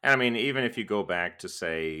 And I mean, even if you go back to,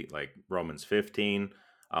 say, like Romans 15,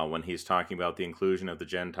 when he's talking about the inclusion of the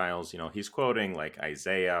Gentiles, he's quoting like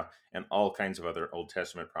Isaiah and all kinds of other Old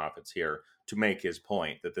Testament prophets here to make his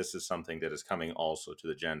point that this is something that is coming also to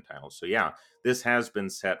the Gentiles. So, yeah, this has been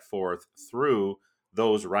set forth through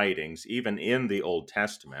those writings, even in the Old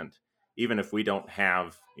Testament, even if we don't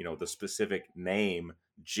have, the specific name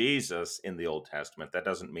Jesus in the Old Testament, that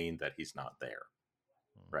doesn't mean that he's not there.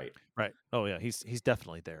 Right. Right. Oh yeah, he's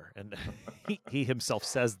definitely there, and he himself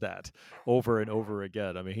says that over and over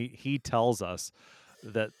again. I mean, he tells us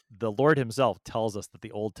that the Lord himself tells us that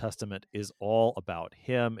the Old Testament is all about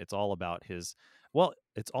him. It's all about his. Well,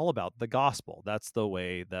 it's all about the gospel. That's the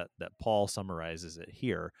way that Paul summarizes it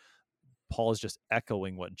here. Paul is just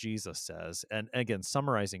echoing what Jesus says, and again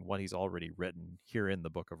summarizing what he's already written here in the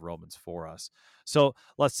book of Romans for us. So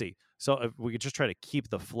let's see. So if we could just try to keep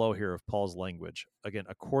the flow here of Paul's language. Again,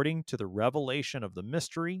 according to the revelation of the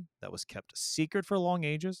mystery that was kept secret for long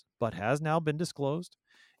ages, but has now been disclosed,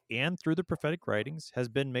 and through the prophetic writings has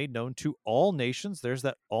been made known to all nations. There's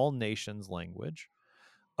that all nations language.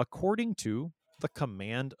 According to the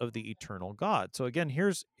command of the eternal God. So again,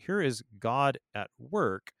 here is God at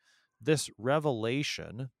work. This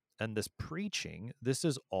revelation and this preaching, this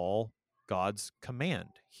is all God's command.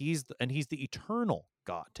 He's the eternal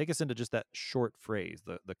God. Take us into just that short phrase,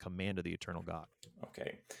 the command of the eternal God.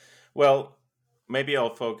 Okay. Well, maybe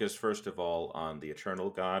I'll focus first of all on the eternal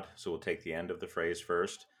God. So we'll take the end of the phrase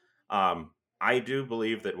first. I do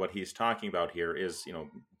believe that what he's talking about here is,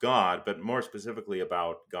 God, but more specifically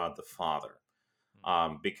about God the Father,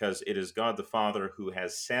 because it is God the Father who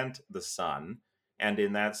has sent the Son, and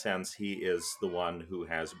in that sense, he is the one who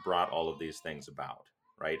has brought all of these things about,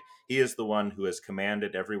 right? He is the one who has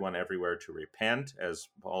commanded everyone everywhere to repent, as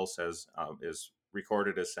Paul says, is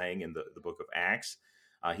recorded as saying in the book of Acts.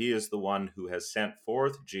 He is the one who has sent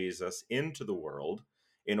forth Jesus into the world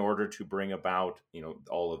in order to bring about,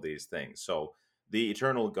 all of these things. So the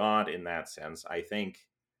eternal God, in that sense, I think,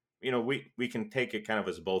 we can take it kind of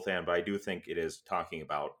as both and, but I do think it is talking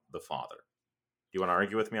about the Father. Do you want to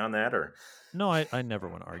argue with me on that, or? No, I never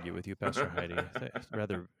want to argue with you, Pastor Heidi.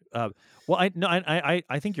 Rather, well,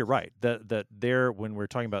 I think you're right. That there, when we're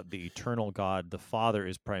talking about the eternal God, the Father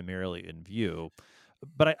is primarily in view.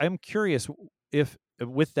 But I'm curious if,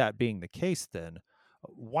 with that being the case, then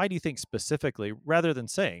why do you think specifically, rather than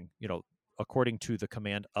saying, according to the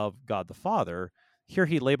command of God the Father, here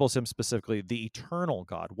he labels him specifically the eternal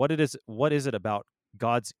God? What is it about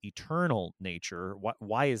God's eternal nature?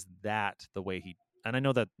 Why is that the way he? And I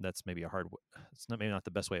know that that's maybe it's maybe not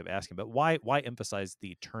the best way of asking, but why emphasize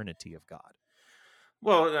the eternity of God?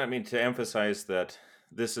 Well, I mean, to emphasize that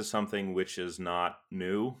this is something which is not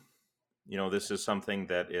new. This is something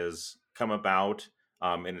that is come about,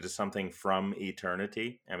 and it is something from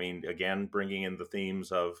eternity. I mean, again, bringing in the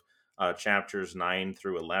themes of chapters 9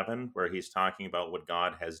 through 11, where he's talking about what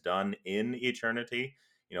God has done in eternity,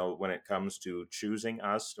 when it comes to choosing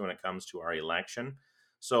us, when it comes to our election.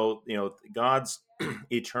 So, God's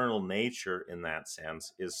eternal nature in that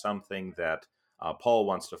sense is something that Paul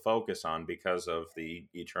wants to focus on because of the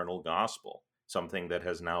eternal gospel, something that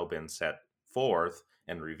has now been set forth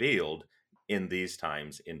and revealed in these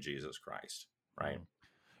times in Jesus Christ, right? Mm.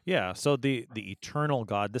 Yeah, so the eternal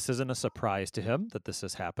God, this isn't a surprise to him that this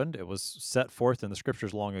has happened. It was set forth in the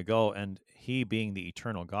scriptures long ago, and he being the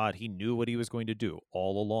eternal God, he knew what he was going to do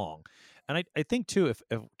all along. And I think too, if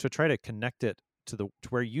to try to connect it to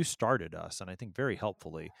where you started us, and I think very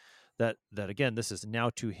helpfully, that again, this is now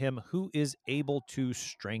to him who is able to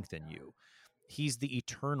strengthen you. He's the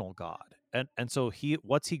eternal God. And so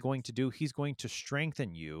what's he going to do? He's going to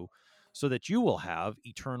strengthen you so that you will have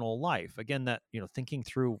eternal life. Again, that, thinking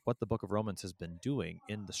through what the book of Romans has been doing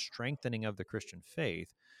in the strengthening of the Christian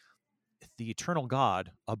faith, the eternal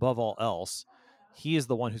God, above all else, he is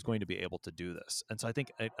the one who's going to be able to do this. And so I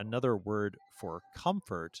think another word for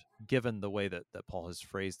comfort, given the way that Paul has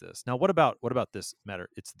phrased this. Now, what about this matter?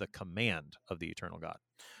 It's the command of the eternal God.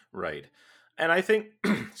 Right. And I think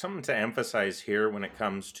something to emphasize here when it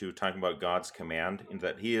comes to talking about God's command, in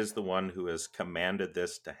that he is the one who has commanded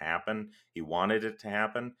this to happen. He wanted it to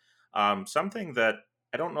happen. Something that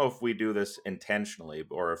I don't know if we do this intentionally,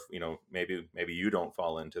 or if, maybe you don't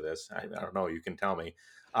fall into this. I don't know. You can tell me.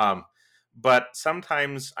 But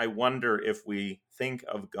sometimes I wonder if we think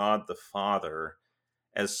of God the Father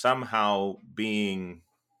as somehow being,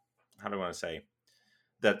 how do I want to say,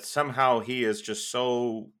 that somehow he is just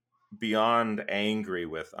so beyond angry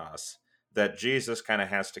with us that Jesus kind of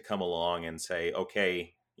has to come along and say,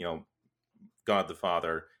 okay, God the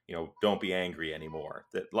Father, don't be angry anymore.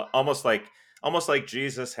 That almost like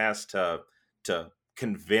Jesus has to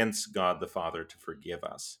convince God the Father to forgive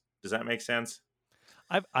us. Does that make sense?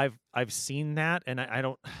 I've seen that, and I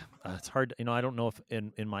don't. It's hard, I don't know if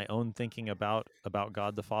in my own thinking about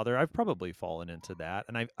God the Father, I've probably fallen into that,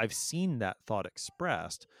 and I've seen that thought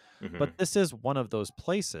expressed. But Hmm. this is one of those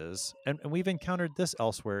places, and we've encountered this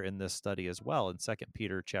elsewhere in this study as well, in Second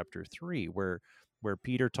Peter chapter 3, where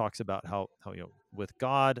Peter talks about how with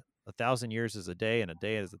God 1,000 years is a day, and a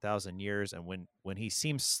day is 1,000 years, and when he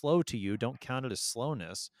seems slow to you, don't count it as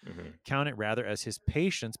slowness, Hmm. count it rather as his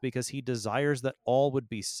patience, because he desires that all would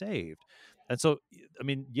be saved. And so, I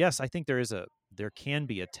mean, yes, I think there can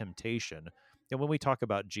be a temptation. And when we talk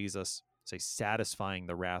about Jesus, say, satisfying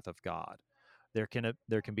the wrath of God, there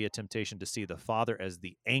can be a temptation to see the Father as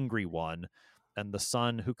the angry one and the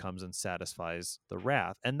Son who comes and satisfies the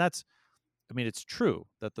wrath. And that's, I mean, it's true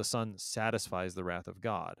that the Son satisfies the wrath of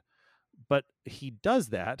God, but he does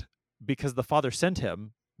that because the Father sent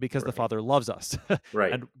him, because the Right. Father loves us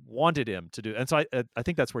Right. and wanted him to do. And so I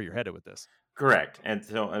think that's where you're headed with this. Correct. And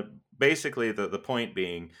so basically, the point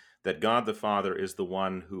being that God the Father is the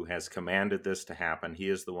one who has commanded this to happen. He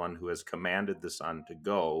is the one who has commanded the Son to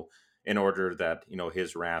go in order that,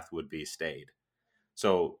 his wrath would be stayed.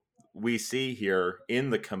 So we see here in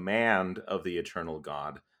the command of the eternal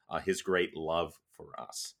God, his great love for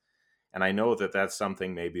us. And I know that that's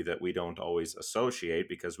something maybe that we don't always associate,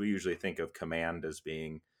 because we usually think of command as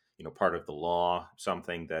being, part of the law,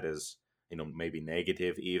 something that is, maybe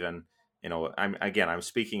negative even. I'm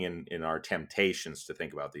speaking in our temptations to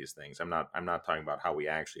think about these things. I'm not talking about how we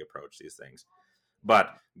actually approach these things.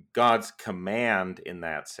 But God's command in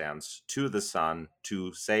that sense to the Son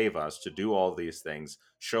to save us, to do all these things,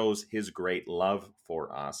 shows his great love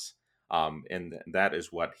for us. And that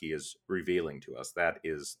is what he is revealing to us. That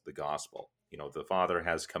is the gospel. The Father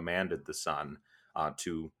has commanded the Son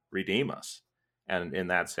to redeem us. And in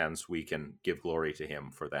that sense, we can give glory to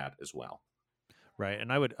him for that as well. Right.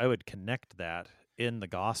 And I would connect that in the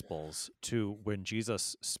Gospels to when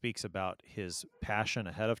Jesus speaks about his passion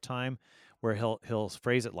ahead of time, where he'll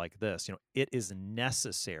phrase it like this, it is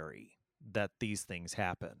necessary that these things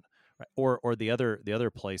happen. Right. Or the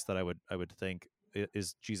other place that I would think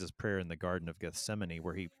is Jesus' prayer in the Garden of Gethsemane,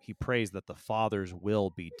 where he prays that the Father's will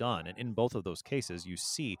be done. And in both of those cases, you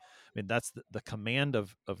see, I mean, that's the command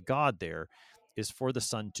of God there is for the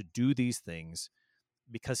Son to do these things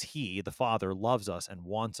because he, the Father, loves us and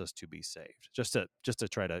wants us to be saved. Just to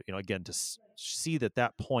try to, again, to see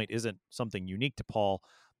that point isn't something unique to Paul,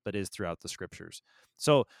 but is throughout the scriptures.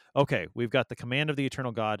 So, okay, we've got the command of the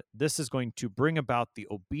eternal God. This is going to bring about the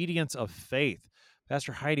obedience of faith.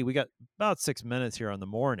 Pastor Heidi, we got about 6 minutes here on the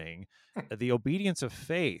morning. The obedience of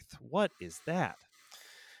faith. What is that?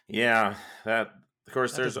 Yeah, that, of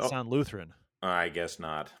course, That doesn't sound Lutheran. I guess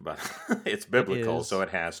not, but it's It biblical, so is.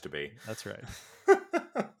 it has to be. That's right.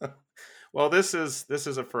 Well, this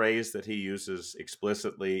is a phrase that he uses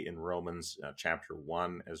explicitly in Romans chapter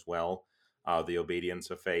 1 as well, the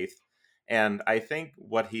obedience of faith. And I think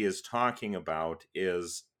what he is talking about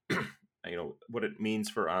is what it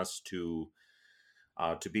means for us to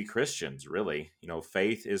be Christians, really.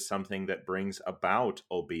 Faith is something that brings about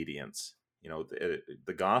obedience.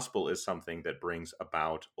 The gospel is something that brings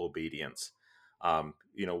about obedience.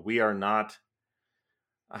 We are not,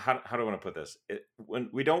 how do I want to put this? When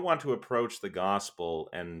we don't want to approach the gospel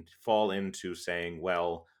and fall into saying,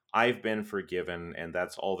 well, I've been forgiven and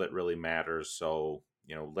that's all that really matters. So,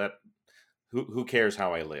 who cares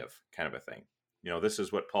how I live, kind of a thing. This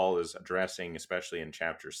is what Paul is addressing, especially in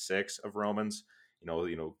chapter 6 of Romans.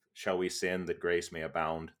 Shall we sin that grace may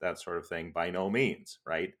abound? That sort of thing. By no means,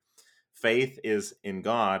 right? Faith is in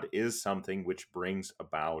God is something which brings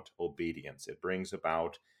about obedience. It brings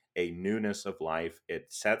about a newness of life. It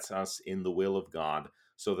sets us in the will of God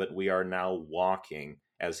so that we are now walking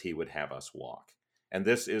as he would have us walk. And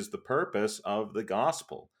this is the purpose of the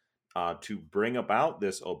gospel, to bring about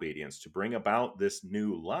this obedience, to bring about this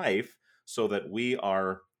new life so that we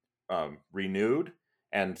are renewed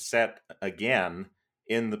and set again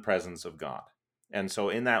in the presence of God. And so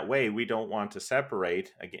in that way, we don't want to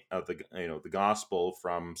separate the gospel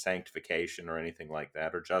from sanctification or anything like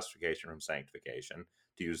that, or justification from sanctification,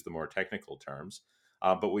 to use the more technical terms.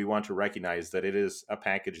 But we want to recognize that it is a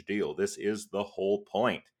package deal. This is the whole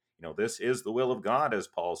point. This is the will of God, as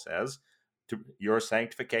Paul says, to your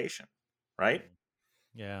sanctification, right?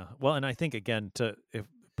 Yeah. Well, and I think again, if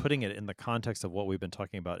putting it in the context of what we've been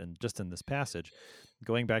talking about in just in this passage,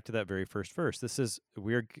 going back to that very first verse, this is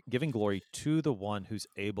we're giving glory to the one who's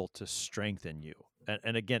able to strengthen you.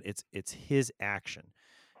 And again, it's his action.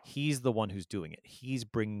 He's the one who's doing it. He's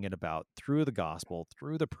bringing it about through the gospel,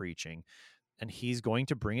 through the preaching, and he's going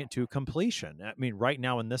to bring it to completion. I mean, right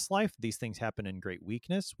now in this life, these things happen in great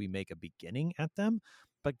weakness. We make a beginning at them,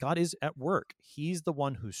 but God is at work. He's the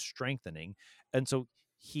one who's strengthening. And so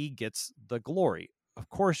he gets the glory. Of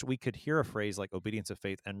course, we could hear a phrase like obedience of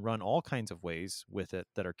faith and run all kinds of ways with it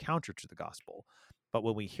that are counter to the gospel. But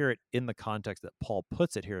when we hear it in the context that Paul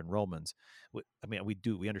puts it here in Romans,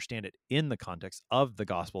 we understand it in the context of the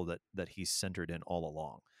gospel that he's centered in all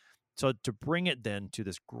along. So to bring it then to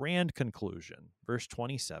this grand conclusion, verse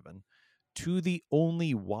 27, to the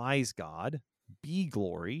only wise God be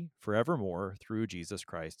glory forevermore through Jesus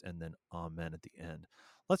Christ, and then amen at the end.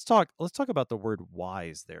 Let's talk about the word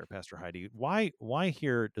wise there, Pastor Heidi. Why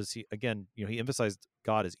here does he, again, he emphasized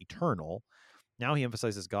God as eternal. Now he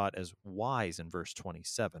emphasizes God as wise in verse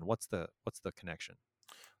 27. What's the connection?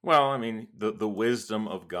 Well, I mean, the wisdom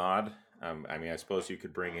of God, I suppose you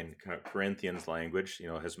could bring in kind of Corinthians language,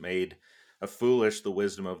 has made foolish the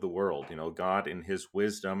wisdom of the world. God in his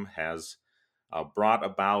wisdom has brought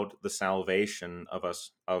about the salvation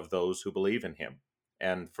of those who believe in him.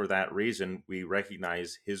 And for that reason, we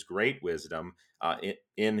recognize his great wisdom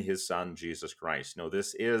in his son, Jesus Christ.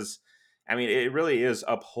 This is, it really is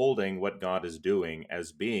upholding what God is doing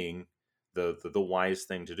as being the wise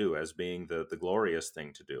thing to do, as being the glorious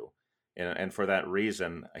thing to do. And for that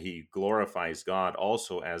reason, he glorifies God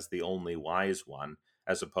also as the only wise one,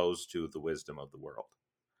 as opposed to the wisdom of the world.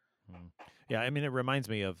 Yeah, it reminds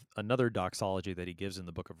me of another doxology that he gives in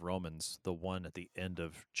the book of Romans, the one at the end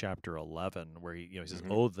of chapter 11, where he says,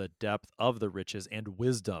 "Oh, the depth of the riches and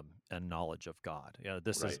wisdom and knowledge of God."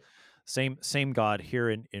 This Right. is same God here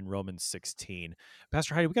in Romans 16.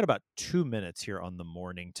 Pastor Heidi, we got about 2 minutes here on the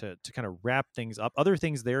morning to kind of wrap things up. Other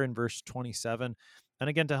things there in verse 27, and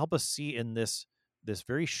again to help us see in this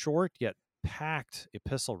very short yet packed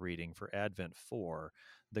epistle reading for Advent 4,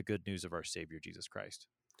 the good news of our Savior Jesus Christ.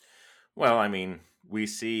 Well, we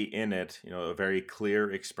see in it, a very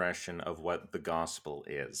clear expression of what the gospel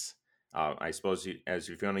is. I suppose, if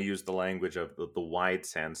you want to use the language of the wide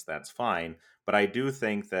sense, that's fine. But I do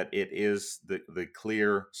think that it is the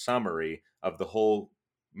clear summary of the whole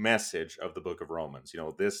message of the book of Romans.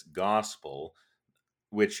 This gospel,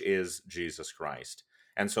 which is Jesus Christ.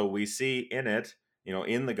 And so we see in it,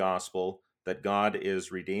 in the gospel, that God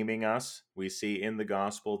is redeeming us. We see in the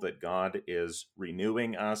gospel that God is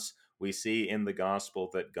renewing us. We see in the gospel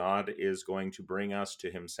that God is going to bring us to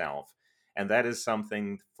himself. And that is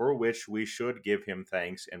something for which we should give him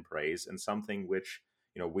thanks and praise, and something which,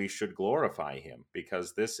 we should glorify him,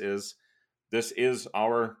 because this is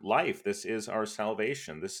our life. This is our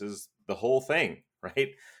salvation. This is the whole thing,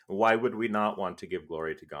 right? Why would we not want to give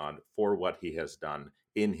glory to God for what he has done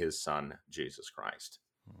in his son, Jesus Christ?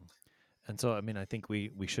 And so, I think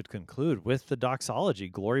we should conclude with the doxology.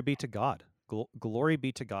 Glory be to God. Glory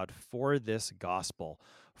be to God for this gospel,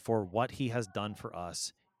 for what he has done for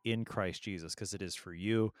us in Christ Jesus, because it is for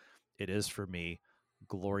you, it is for me.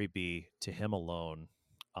 Glory be to him alone.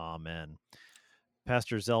 Amen.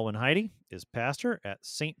 Pastor Zelwyn Heidi is pastor at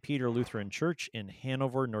St. Peter Lutheran Church in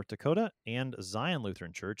Hanover, North Dakota, and Zion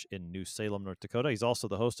Lutheran Church in New Salem, North Dakota. He's also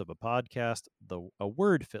the host of a podcast, A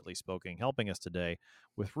Word Fitly Spoken, helping us today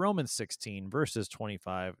with Romans 16, verses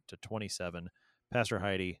 25 to 27. Pastor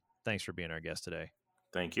Heidi, thanks for being our guest today.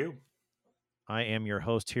 Thank you. I am your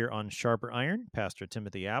host here on Sharper Iron, Pastor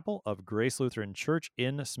Timothy Apple of Grace Lutheran Church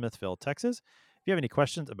in Smithville, Texas. If you have any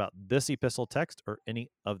questions about this epistle text or any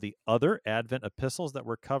of the other Advent epistles that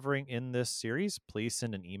we're covering in this series, please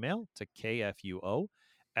send an email to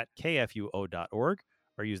kfuo@kfuo.org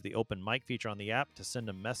or use the open mic feature on the app to send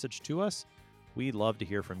a message to us. We'd love to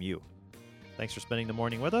hear from you. Thanks for spending the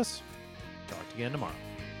morning with us. Talk to you again tomorrow.